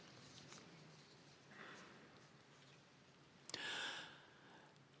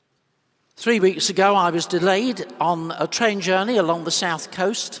3 weeks ago, I was delayed on a train journey along the south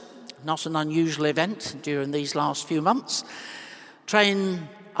coast. Not an unusual event during these last few months. Train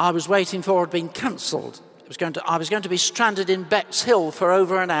I was waiting for had been cancelled. I was going to be stranded in Bexhill for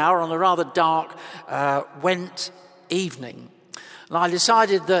over an hour on a rather dark Went evening. And I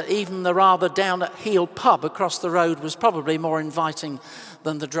decided that even the rather down-at-heel pub across the road was probably more inviting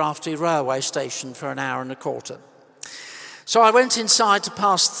than the drafty railway station for an hour and a quarter. So I went inside to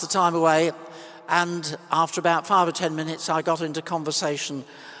pass the time away, and after about 5 or 10 minutes, I got into conversation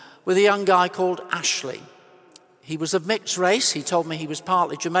with a young guy called Ashley. He was of mixed race. He told me he was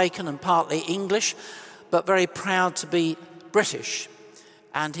partly Jamaican and partly English, but very proud to be British,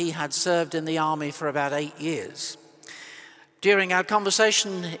 and he had served in the army for about 8 years. During our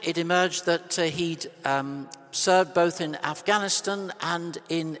conversation, it emerged that he'd served both in Afghanistan and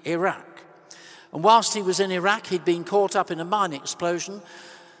in Iraq. And whilst he was in Iraq, he'd been caught up in a mine explosion.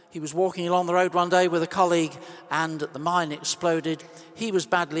 He was walking along the road one day with a colleague, and the mine exploded. He was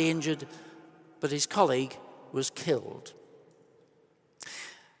badly injured, but his colleague was killed.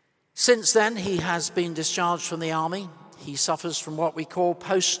 Since then, he has been discharged from the army. He suffers from what we call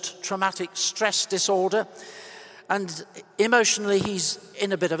post-traumatic stress disorder, and emotionally he's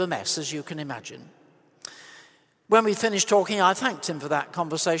in a bit of a mess, as you can imagine. When we finished talking, I thanked him for that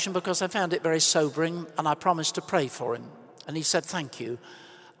conversation because I found it very sobering, and I promised to pray for him. And he said, "Thank you,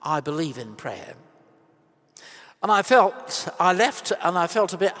 I believe in prayer." And I left, and I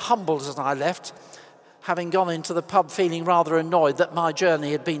felt a bit humbled as I left, having gone into the pub feeling rather annoyed that my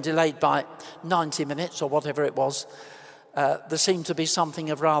journey had been delayed by 90 minutes or whatever it was. There seemed to be something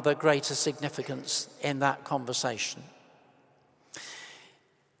of rather greater significance in that conversation.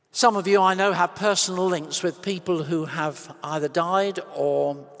 Some of you, I know, have personal links with people who have either died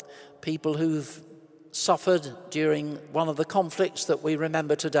or people who've suffered during one of the conflicts that we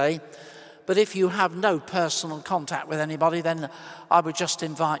remember today. But if you have no personal contact with anybody, then I would just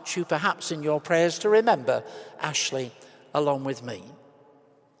invite you, perhaps in your prayers, to remember Ashley along with me.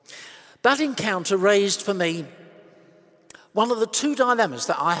 That encounter raised for me one of the two dilemmas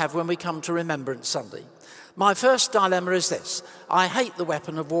that I have when we come to Remembrance Sunday. My first dilemma is this: I hate the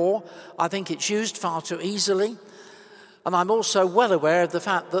weapon of war. I think it's used far too easily. And I'm also well aware of the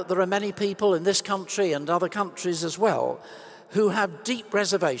fact that there are many people in this country and other countries as well who have deep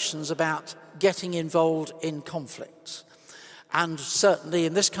reservations about getting involved in conflicts. And certainly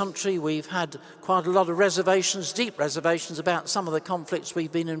in this country we've had quite a lot of reservations, deep reservations about some of the conflicts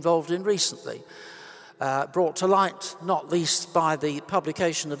we've been involved in recently. Brought to light, not least by the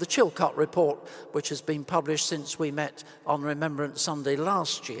publication of the Chilcot Report, which has been published since we met on Remembrance Sunday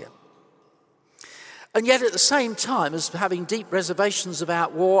last year. And yet at the same time as having deep reservations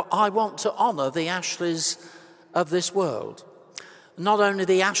about war, I want to honour the Ashleys of this world. Not only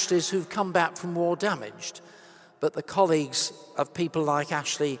the Ashleys who've come back from war damaged, but the colleagues of people like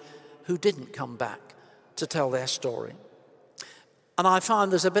Ashley who didn't come back to tell their story. And I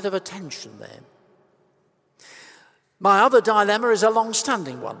find there's a bit of a tension there. My other dilemma is a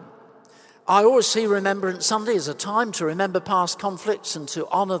long-standing one. I always see Remembrance Sunday as a time to remember past conflicts and to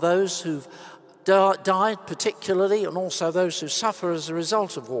honour those who've died particularly, and also those who suffer as a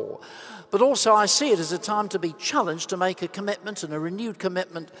result of war. But also I see it as a time to be challenged to make a commitment, and a renewed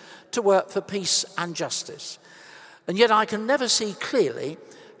commitment, to work for peace and justice. And yet I can never see clearly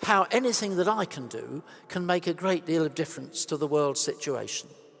how anything that I can do can make a great deal of difference to the world situation.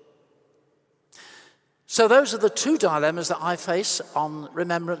 So those are the two dilemmas that I face on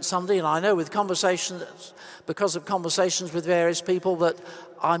Remembrance Sunday, and I know with conversations, because of conversations with various people, that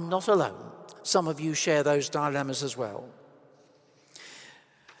I'm not alone. Some of you share those dilemmas as well.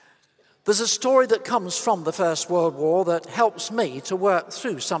 There's a story that comes from the First World War that helps me to work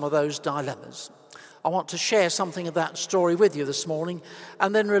through some of those dilemmas. I want to share something of that story with you this morning,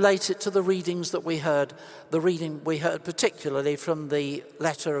 and then relate it to the readings that we heard, the reading we heard particularly from the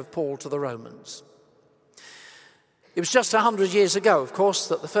letter of Paul to the Romans. It was just 100 years ago, of course,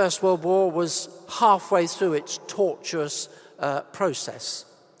 that the First World War was halfway through its tortuous process.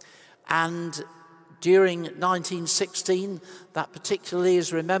 And during 1916, that particularly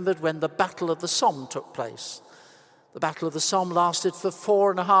is remembered when the Battle of the Somme took place. The Battle of the Somme lasted for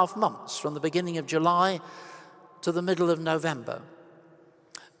 4.5 months, from the beginning of July to the middle of November.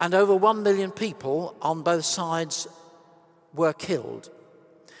 And over 1 million people on both sides were killed.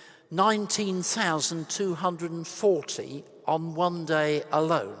 19,240 on one day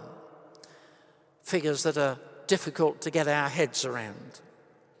alone. Figures that are difficult to get our heads around.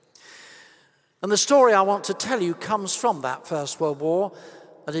 And the story I want to tell you comes from that First World War,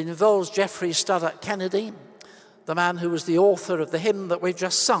 and it involves Jeffrey Stoddart Kennedy, the man who was the author of the hymn that we've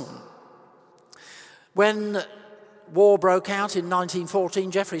just sung. When war broke out in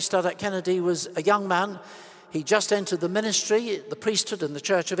 1914, Jeffrey Stoddart Kennedy was a young man. He just entered the ministry, the priesthood in the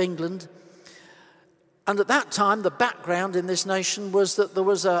Church of England. And at that time, the background in this nation was that there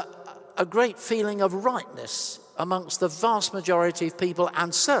was a great feeling of rightness amongst the vast majority of people,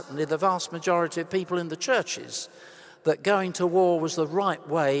 and certainly the vast majority of people in the churches, that going to war was the right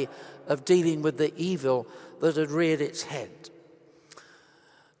way of dealing with the evil that had reared its head.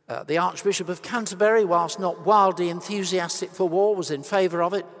 The Archbishop of Canterbury, whilst not wildly enthusiastic for war, was in favour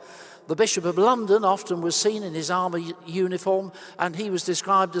of it. The Bishop of London often was seen in his army uniform, and he was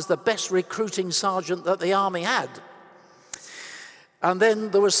described as the best recruiting sergeant that the army had. And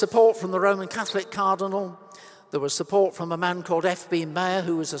then there was support from the Roman Catholic cardinal. There was support from a man called F.B. Mayer,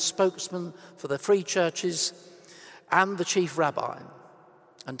 who was a spokesman for the free churches, and the chief rabbi.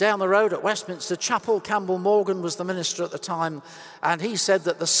 And down the road at Westminster Chapel, Campbell Morgan was the minister at the time, and he said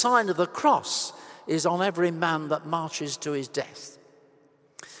that the sign of the cross is on every man that marches to his death.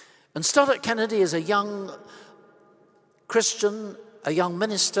 And Stoddart Kennedy, as a young Christian, a young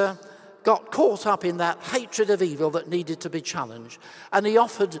minister, got caught up in that hatred of evil that needed to be challenged, and he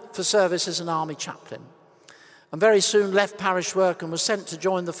offered for service as an army chaplain. And very soon left parish work and was sent to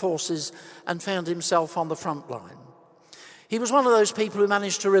join the forces and found himself on the front line. He was one of those people who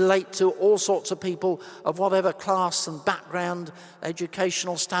managed to relate to all sorts of people of whatever class and background,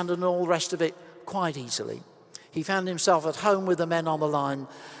 educational standard and all the rest of it quite easily. He found himself at home with the men on the line,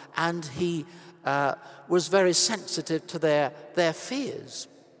 and he was very sensitive to their fears.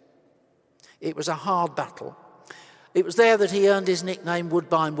 It was a hard battle. It was there that he earned his nickname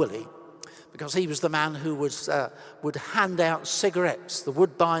Woodbine Willie, because he was the man who would hand out cigarettes, the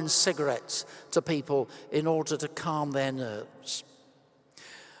Woodbine cigarettes, to people in order to calm their nerves.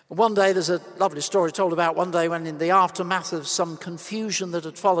 One day, there's a lovely story told about one day when, in the aftermath of some confusion that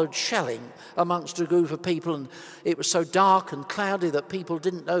had followed shelling amongst a group of people, and it was so dark and cloudy that people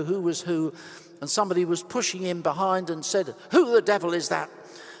didn't know who was who, and somebody was pushing in behind and said, "Who the devil is that?"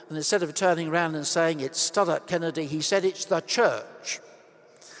 And instead of turning around and saying, "It's Stoddart Kennedy," he said, "It's the church."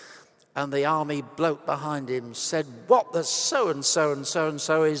 And the army bloke behind him said, "What the so-and-so and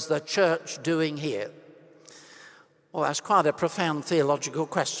so-and-so is the church doing here?" Well, that's quite a profound theological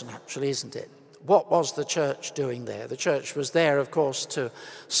question, actually, isn't it? What was the church doing there? The church was there, of course, to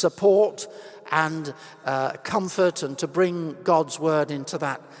support and comfort and to bring God's word into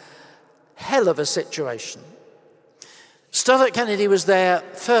that hell of a situation. Stoddart Kennedy was there,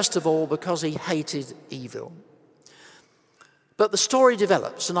 first of all, because he hated evil. But the story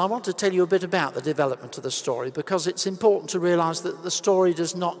develops, and I want to tell you a bit about the development of the story, because it's important to realise that the story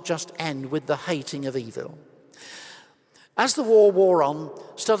does not just end with the hating of evil. As the war wore on,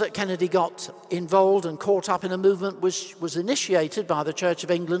 Stoddart Kennedy got involved and caught up in a movement which was initiated by the Church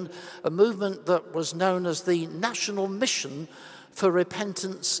of England, a movement that was known as the National Mission for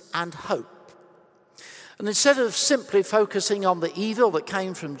Repentance and Hope. And instead of simply focusing on the evil that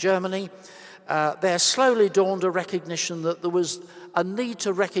came from Germany, there slowly dawned a recognition that there was a need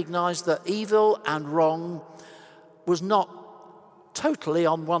to recognise that evil and wrong was not totally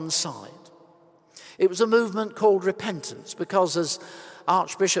on one side. It was a movement called repentance, because as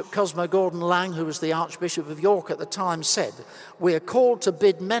Archbishop Cosmo Gordon Lang, who was the Archbishop of York at the time, said, "We are called to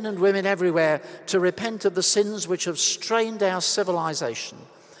bid men and women everywhere to repent of the sins which have strained our civilization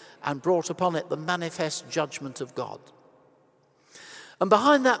and brought upon it the manifest judgment of God." And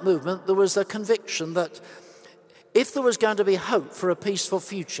behind that movement, there was a conviction that if there was going to be hope for a peaceful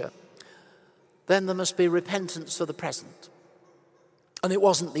future, then there must be repentance for the present. And it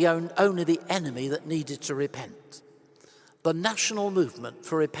wasn't only the enemy that needed to repent. The national movement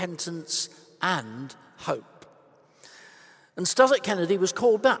for repentance and hope. And Stoddart Kennedy was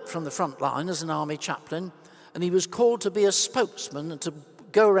called back from the front line as an army chaplain, and he was called to be a spokesman and to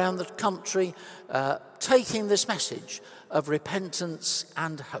go around the country taking this message of repentance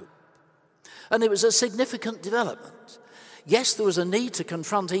and hope. And it was a significant development. Yes, there was a need to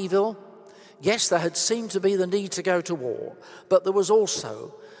confront evil. Yes, there had seemed to be the need to go to war, but there was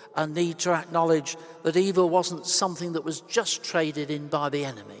also a need to acknowledge that evil wasn't something that was just traded in by the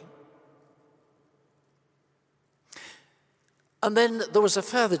enemy. And then there was a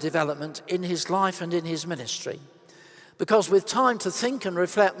further development in his life and in his ministry, because with time to think and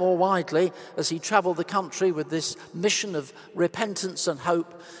reflect more widely as he travelled the country with this mission of repentance and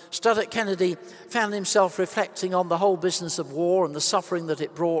hope, Stoddart Kennedy found himself reflecting on the whole business of war and the suffering that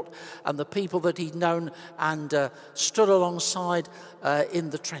it brought and the people that he'd known and stood alongside in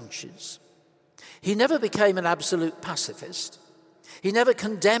the trenches. He never became an absolute pacifist. He never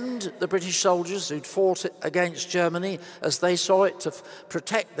condemned the British soldiers who'd fought against Germany as they saw it to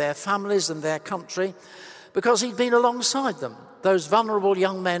protect their families and their country, because he'd been alongside them, those vulnerable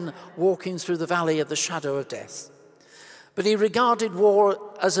young men walking through the valley of the shadow of death. But he regarded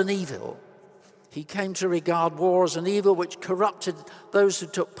war as an evil. He came to regard war as an evil which corrupted those who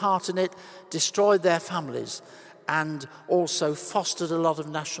took part in it, destroyed their families, and also fostered a lot of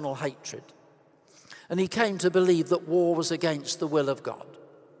national hatred. And he came to believe that war was against the will of God.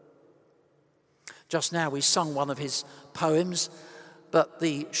 Just now we sung one of his poems, but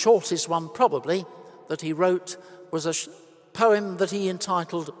the shortest one probably that he wrote was a poem that he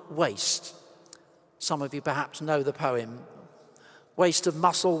entitled Waste. Some of you perhaps know the poem. Waste of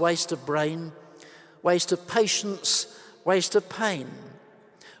muscle, waste of brain, waste of patience, waste of pain,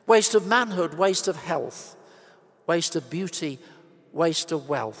 waste of manhood, waste of health, waste of beauty, waste of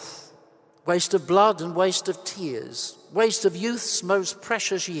wealth, waste of blood and waste of tears, waste of youth's most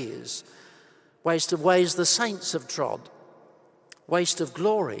precious years, waste of ways the saints have trod, waste of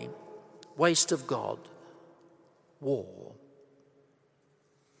glory, waste of God, war.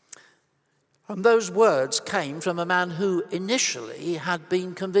 And those words came from a man who initially had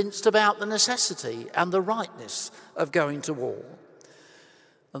been convinced about the necessity and the rightness of going to war.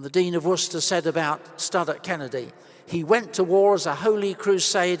 And the Dean of Worcester said about Stodart Kennedy, he went to war as a holy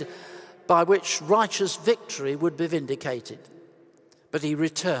crusade by which righteous victory would be vindicated. But he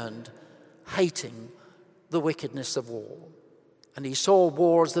returned hating the wickedness of war. And he saw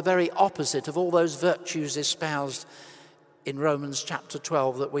war as the very opposite of all those virtues espoused in Romans chapter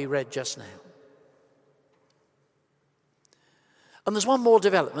 12 that we read just now. And there's one more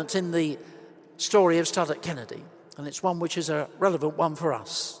development in the story of Stodart Kennedy, and it's one which is a relevant one for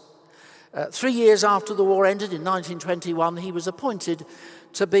us. 3 years after the war ended in 1921, he was appointed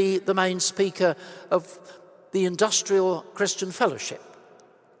to be the main speaker of the Industrial Christian Fellowship,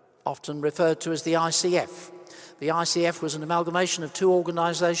 often referred to as the ICF. The ICF was an amalgamation of two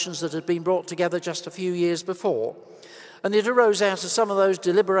organisations that had been brought together just a few years before. And it arose out of some of those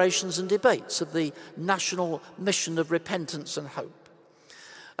deliberations and debates of the national mission of repentance and hope.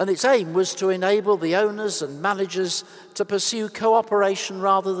 And its aim was to enable the owners and managers to pursue cooperation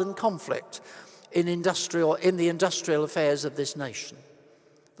rather than conflict in the industrial affairs of this nation.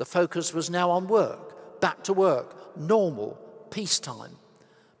 The focus was now on work, back to work, normal, peacetime.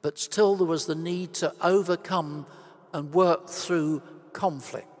 But still there was the need to overcome and work through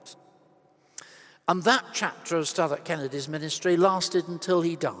conflict. And that chapter of Stodart Kennedy's ministry lasted until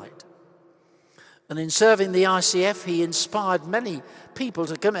he died. And in serving the ICF, he inspired many people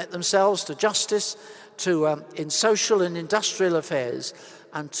to commit themselves to justice, in social and industrial affairs,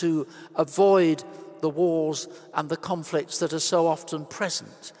 and to avoid the wars and the conflicts that are so often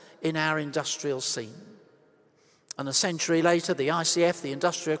present in our industrial scene. And a century later, the ICF, the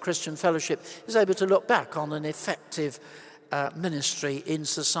Industrial Christian Fellowship, is able to look back on an effective ministry in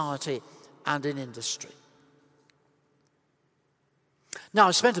society and in industry. Now,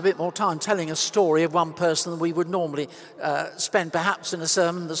 I've spent a bit more time telling a story of one person than we would normally spend perhaps in a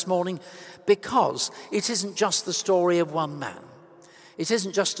sermon this morning, because it isn't just the story of one man. It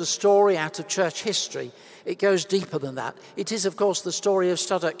isn't just a story out of church history. It goes deeper than that. It is, of course, the story of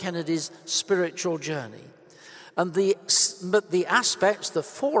Stodart Kennedy's spiritual journey. And the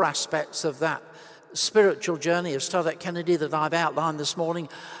four aspects of that spiritual journey of Stodart Kennedy that I've outlined this morning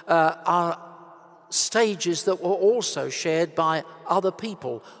are stages that were also shared by other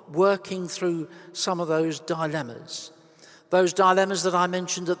people working through some of those dilemmas. Those dilemmas that I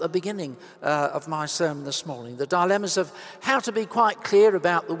mentioned at the beginning of my sermon this morning. The dilemmas of how to be quite clear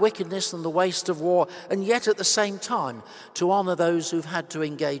about the wickedness and the waste of war, and yet at the same time to honour those who've had to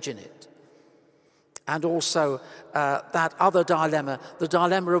engage in it. And also that other dilemma, the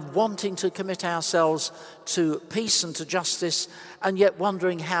dilemma of wanting to commit ourselves to peace and to justice, and yet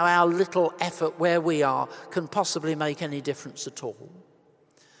wondering how our little effort where we are can possibly make any difference at all.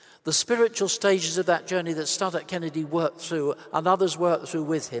 The spiritual stages of that journey that Stodart Kennedy worked through and others worked through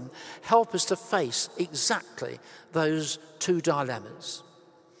with him help us to face exactly those two dilemmas.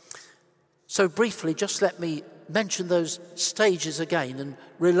 So briefly, just let me mention those stages again and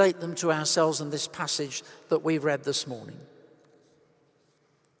relate them to ourselves in this passage that we've read this morning.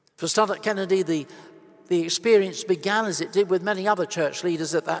 For Stodart Kennedy, the experience began, as it did with many other church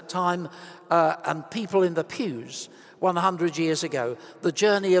leaders at that time and people in the pews 100 years ago, the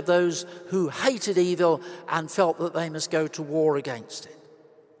journey of those who hated evil and felt that they must go to war against it.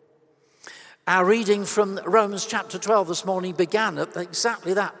 Our reading from Romans chapter 12 this morning began at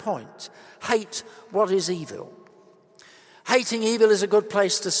exactly that point. Hate what is evil. Hating evil is a good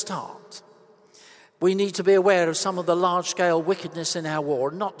place to start. We need to be aware of some of the large-scale wickedness in our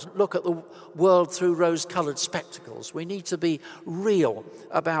world, not look at the world through rose-coloured spectacles. We need to be real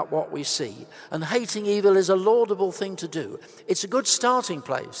about what we see. And hating evil is a laudable thing to do. It's a good starting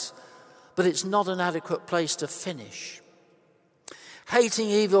place, but it's not an adequate place to finish. Hating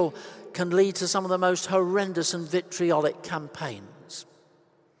evil can lead to some of the most horrendous and vitriolic campaigns.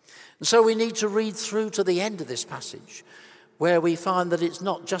 And so we need to read through to the end of this passage, where we find that it's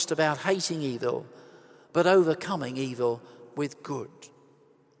not just about hating evil, but overcoming evil with good.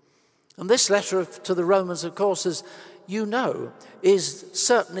 And this letter to the Romans, of course, as you know, is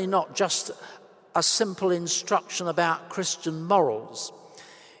certainly not just a simple instruction about Christian morals.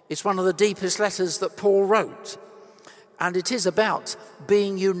 It's one of the deepest letters that Paul wrote. And it is about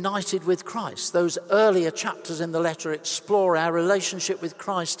being united with Christ. Those earlier chapters in the letter explore our relationship with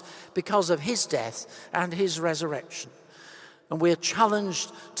Christ because of his death and his resurrection. And we're challenged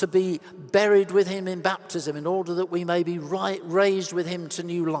to be buried with him in baptism in order that we may be raised with him to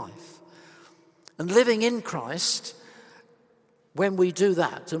new life. And living in Christ, when we do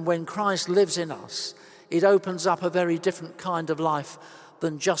that and when Christ lives in us, it opens up a very different kind of life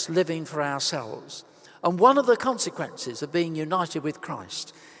than just living for ourselves. And one of the consequences of being united with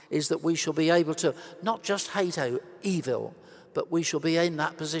Christ is that we shall be able to not just hate evil, but we shall be in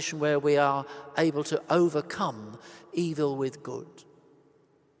that position where we are able to overcome evil with good.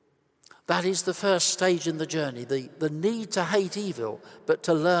 That is the first stage in the journey, the need to hate evil, but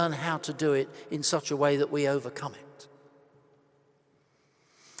to learn how to do it in such a way that we overcome it.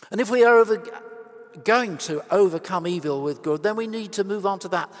 And if we are going to overcome evil with good, then we need to move on to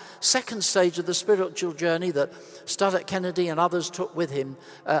that second stage of the spiritual journey that Studdert Kennedy and others took with him,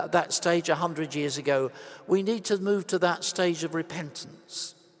 that stage 100 years ago. We need to move to that stage of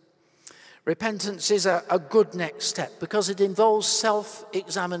repentance. Repentance is a good next step because it involves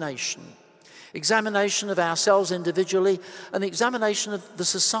self-examination. Examination of ourselves individually, and examination of the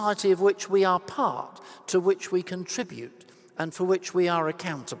society of which we are part, to which we contribute, and for which we are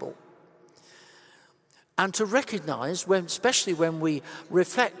accountable. And to recognise, especially when we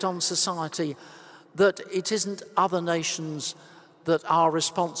reflect on society, that it isn't other nations that are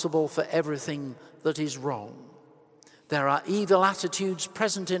responsible for everything that is wrong. There are evil attitudes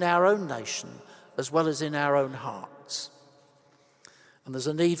present in our own nation as well as in our own hearts. And there's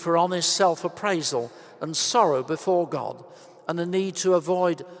a need for honest self-appraisal and sorrow before God, and a need to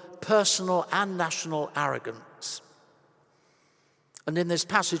avoid personal and national arrogance. And in this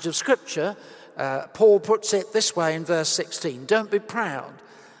passage of Scripture, Paul puts it this way in verse 16: don't be proud,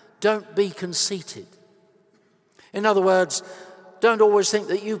 don't be conceited. In other words, don't always think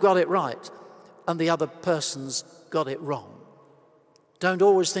that you've got it right and the other person's got it wrong. Don't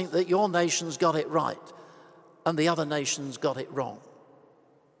always think that your nation's got it right and the other nation's got it wrong.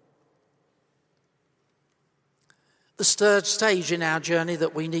 The third stage in our journey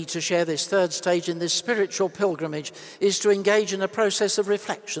that we need to share, this third stage in this spiritual pilgrimage, is to engage in a process of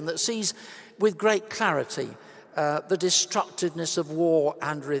reflection that sees with great clarity the destructiveness of war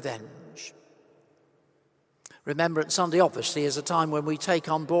and revenge. Remembrance Sunday obviously is a time when we take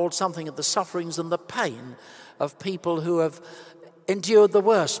on board something of the sufferings and the pain of people who have endured the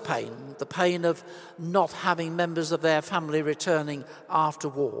worst pain, the pain of not having members of their family returning after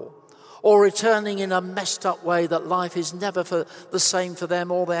war, or returning in a messed up way that life is never the same for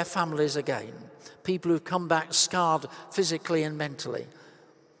them or their families again. People who've come back scarred physically and mentally,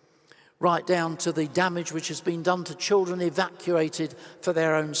 right down to the damage which has been done to children evacuated for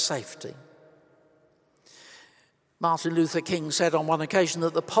their own safety. Martin Luther King said on one occasion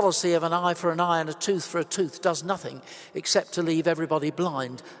that the policy of an eye for an eye and a tooth for a tooth does nothing except to leave everybody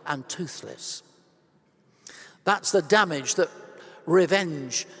blind and toothless. That's the damage that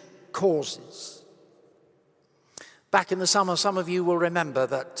revenge causes. Back in the summer, some of you will remember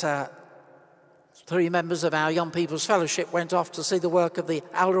that 3 members of our Young People's Fellowship went off to see the work of the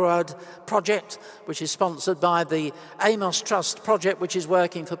Al Rawad Project, which is sponsored by the Amos Trust Project, which is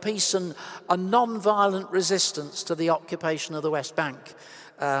working for peace and a non-violent resistance to the occupation of the West Bank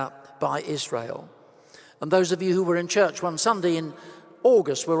by Israel. And those of you who were in church one Sunday in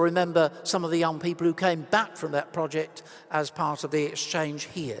August will remember some of the young people who came back from that project as part of the exchange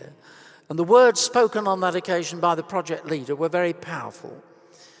here. And the words spoken on that occasion by the project leader were very powerful,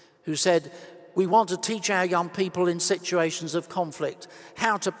 who said, we want to teach our young people in situations of conflict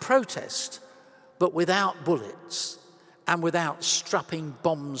how to protest, but without bullets and without strapping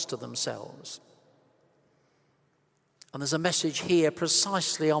bombs to themselves. And there's a message here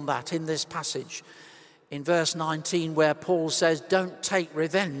precisely on that in this passage, in verse 19, where Paul says, don't take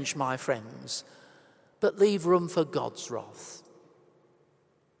revenge, my friends, but leave room for God's wrath.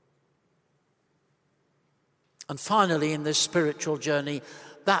 And finally, in this spiritual journey,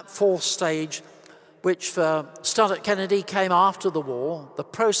 that fourth stage, which for Studdert Kennedy came after the war, the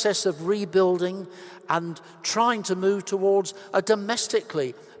process of rebuilding and trying to move towards a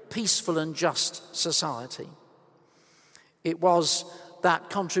domestically peaceful and just society. It was that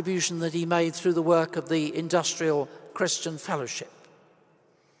contribution that he made through the work of the Industrial Christian Fellowship.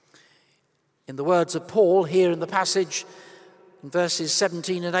 In the words of Paul here in the passage, in verses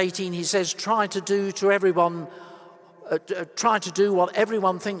 17 and 18, he says, try to do what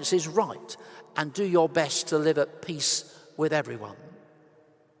everyone thinks is right, and do your best to live at peace with everyone.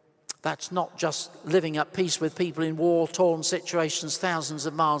 That's not just living at peace with people in war-torn situations thousands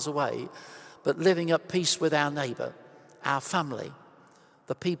of miles away, but living at peace with our neighbour, our family,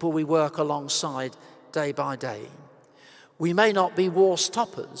 the people we work alongside day by day. We may not be war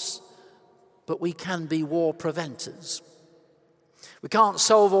stoppers, but we can be war preventers. We can't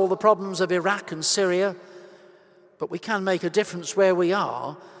solve all the problems of Iraq and Syria, but we can make a difference where we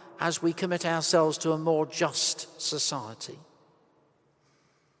are as we commit ourselves to a more just society.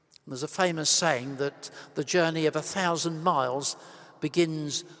 There's a famous saying that the journey of 1,000 miles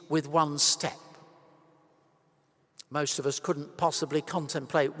begins with one step. Most of us couldn't possibly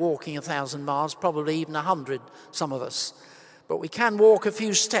contemplate walking 1,000 miles, probably even 100, some of us. But we can walk a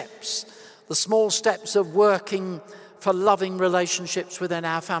few steps, the small steps of working for loving relationships within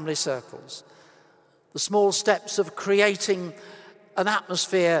our family circles, the small steps of creating an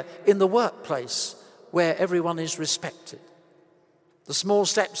atmosphere in the workplace where everyone is respected, the small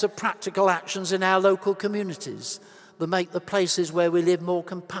steps of practical actions in our local communities that make the places where we live more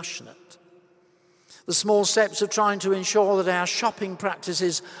compassionate, the small steps of trying to ensure that our shopping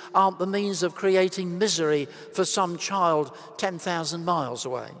practices aren't the means of creating misery for some child 10,000 miles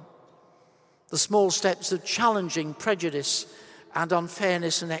away, the small steps of challenging prejudice and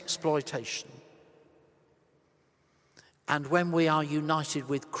unfairness and exploitation. And when we are united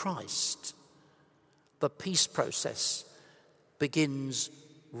with Christ, the peace process begins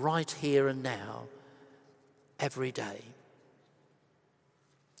right here and now, every day.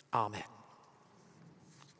 Amen.